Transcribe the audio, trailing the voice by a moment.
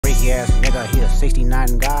Freaky ass nigga, he a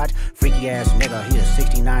 69 God. Freaky ass nigga, he a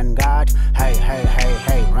 69 God. Hey, hey, hey,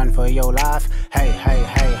 hey, run for your life. Hey, hey,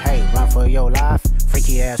 hey, hey, run for your life.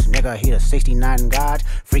 Freaky ass nigga, he a 69 God.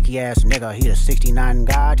 Freaky ass nigga, he a 69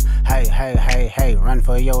 God. Hey, hey, hey, hey, run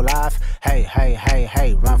for your life. Hey, hey, hey,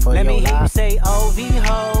 hey, run for your life. Let me hear you say O V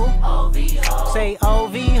ho. O V ho. Say O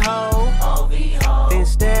V ho. O V ho. Then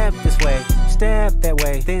step this way, step that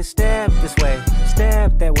way. Then step this way,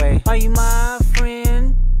 step that way. Are you my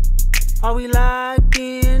friend? Are we locked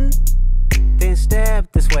in? Then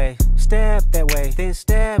step this way, step that way. Then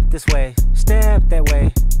step this way, step that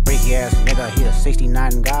way. Freaky ass nigga, he a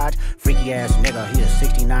 69 God. Freaky ass nigga, he a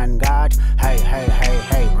 69 God. Hey, hey, hey,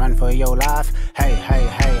 hey, run for your life. Hey, hey,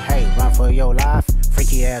 hey, hey, run for your life.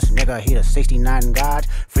 Freaky ass nigga, he a 69 God.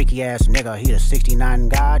 Freaky ass nigga, he a 69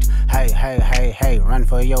 God. Hey, hey, hey, hey, run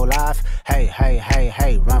for your life. Hey, hey, hey,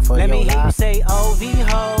 hey, run for your life. Let me hear you say O V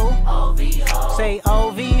ho. O V ho. Say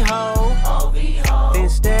O V ho. O V ho. Then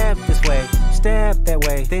step this way, step that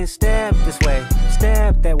way. Then step this way,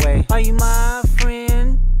 step that way. Are you my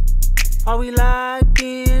friend? Are we locked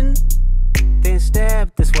in? Then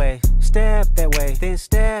step this way, step that way. Then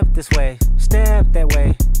step this way, step that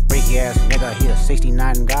way. Freaky ass nigga, he a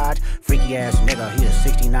 69 God. Freaky ass nigga, he a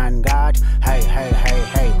 69 God. Hey, hey, hey,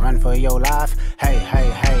 hey, run for your life. Hey,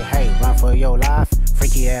 hey, hey, hey, run for your life.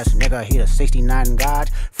 Freaky ass nigga, he a 69 God.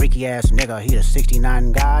 Freaky ass nigga, he a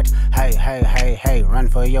 69 God. Hey, hey, hey, hey, run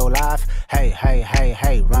for your life. Hey, hey, hey,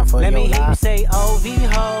 hey, run for your life. Let me hear you say O V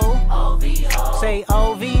ho. O V ho. Say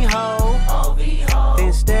O V ho. O V ho.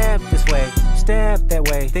 Then step this way, step that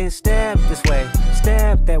way. Then step this way,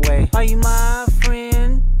 step that way. Are you my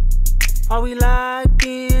friend? Are we locked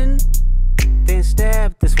in? Then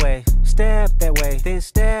step this way, step that way. Then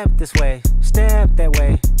step this way, step that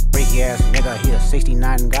way. Freaky ass nigga, he a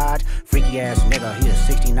 69 God. Freaky ass nigga, he a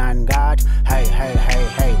 69 God. Hey, hey, hey,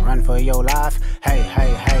 hey, run for your life. Hey,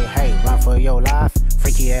 hey, hey, hey, run for your life.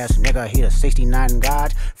 Freaky ass nigga, he a 69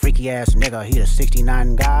 God. Freaky ass nigga, he a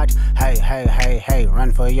 69 God. Hey, hey, hey, hey,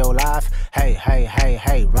 run for your life. Hey, hey, hey,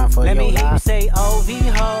 hey, run for your life. Let me hear you say O V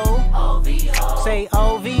ho. O V ho. Say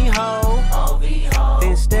O V ho. O V ho.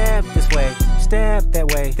 Then step this way, step that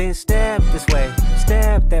way. Then step this way,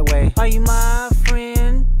 step that way. Are you my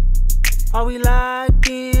friend? Are we locked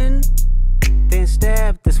in? Then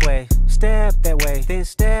step this way, step that way. Then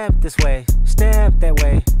step this way, step that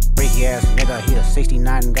way. Freaky ass nigga, he a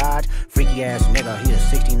 69 God. Freaky ass nigga, he a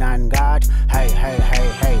 69 God. Hey, hey, hey,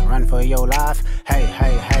 hey, run for your life. Hey,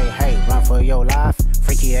 hey, hey, hey, run for your life.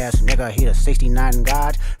 Freaky ass nigga, he a 69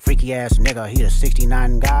 God. Freaky ass nigga, he a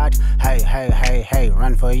 69 God. Hey, hey, hey, hey,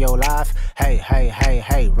 run for your life. Hey, hey, hey,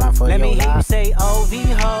 hey, run for your life. Let me hear you say O V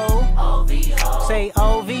ho. O V ho. Say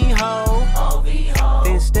O V ho. O V ho.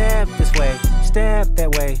 Then step this way, step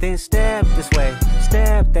that way. Then step this way,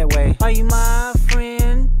 step that way. Are you my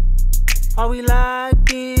friend? Are we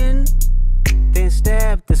locked in? Then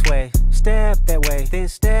step this way, step that way. Then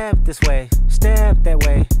step this way, step that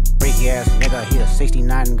way. Freaky ass nigga, he a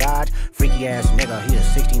 69 God. Freaky ass nigga, he a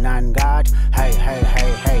 69 God. Hey, hey,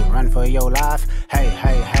 hey, hey, run for your life. Hey,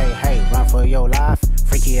 hey, hey, hey, run for your life.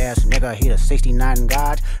 Freaky ass nigga, he a 69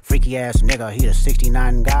 God. Freaky ass nigga, he a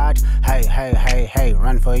 69 God. Hey, hey, hey, hey,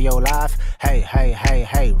 run for your life. Hey, hey, hey,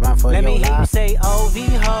 hey, run for your life. Let me hear you say O V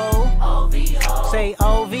ho. O V ho. Say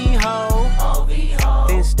O V ho. O V ho.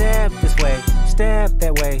 Then step this way, step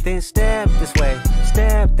that way. Then step this way,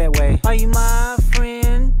 step that way. Are you my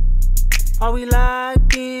friend? Are we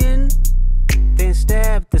locked in? Then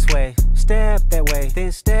step this way, step that way.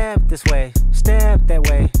 Then step this way, step that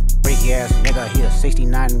way. Freaky ass nigga, he a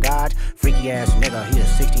 69 God. Freaky ass nigga, he a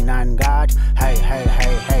 69 God. Hey, hey,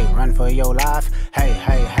 hey, hey, run for your life. Hey,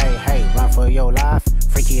 hey, hey, hey, run for your life.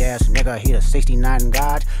 Freaky ass nigga, he a 69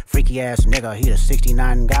 God. Freaky ass nigga, he a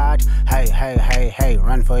 69 God. Hey, hey, hey, hey,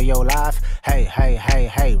 run for your life. Hey, hey, hey,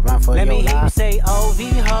 hey, run for your life. Let me hear you say O V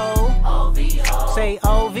ho. O V ho. Say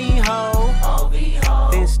O V ho. O V ho.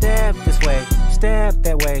 Then step this way, step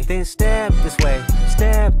that way. Then step this way,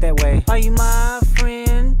 step that way. Are you my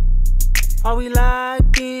friend? Are we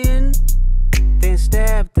locked in? Then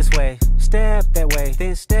step this way, step that way.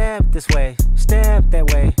 Then step this way, step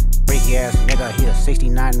that way. Freaky ass nigga, he a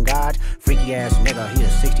 69 God. Freaky ass nigga, he a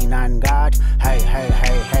 69 God. Hey, hey,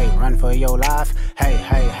 hey, hey, run for your life. Hey,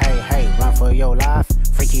 hey, hey, hey, run for your life.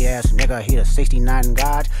 Freaky ass nigga, he a 69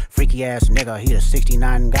 God. Freaky ass nigga, he a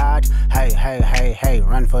 69 God. Hey, hey, hey, hey,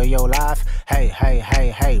 run for your life. Hey, hey, hey,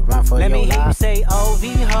 hey, run for your life. Let me hear you say O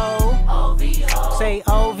V ho. O V ho. Say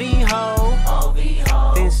O V ho. O V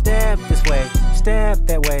ho. Then step this way, step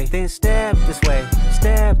that way. Then step this way,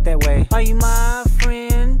 step that way. Are you my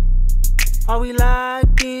friend? Are we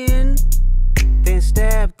locked in? Then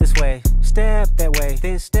step this way, step that way,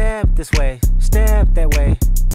 then step this way, step that way.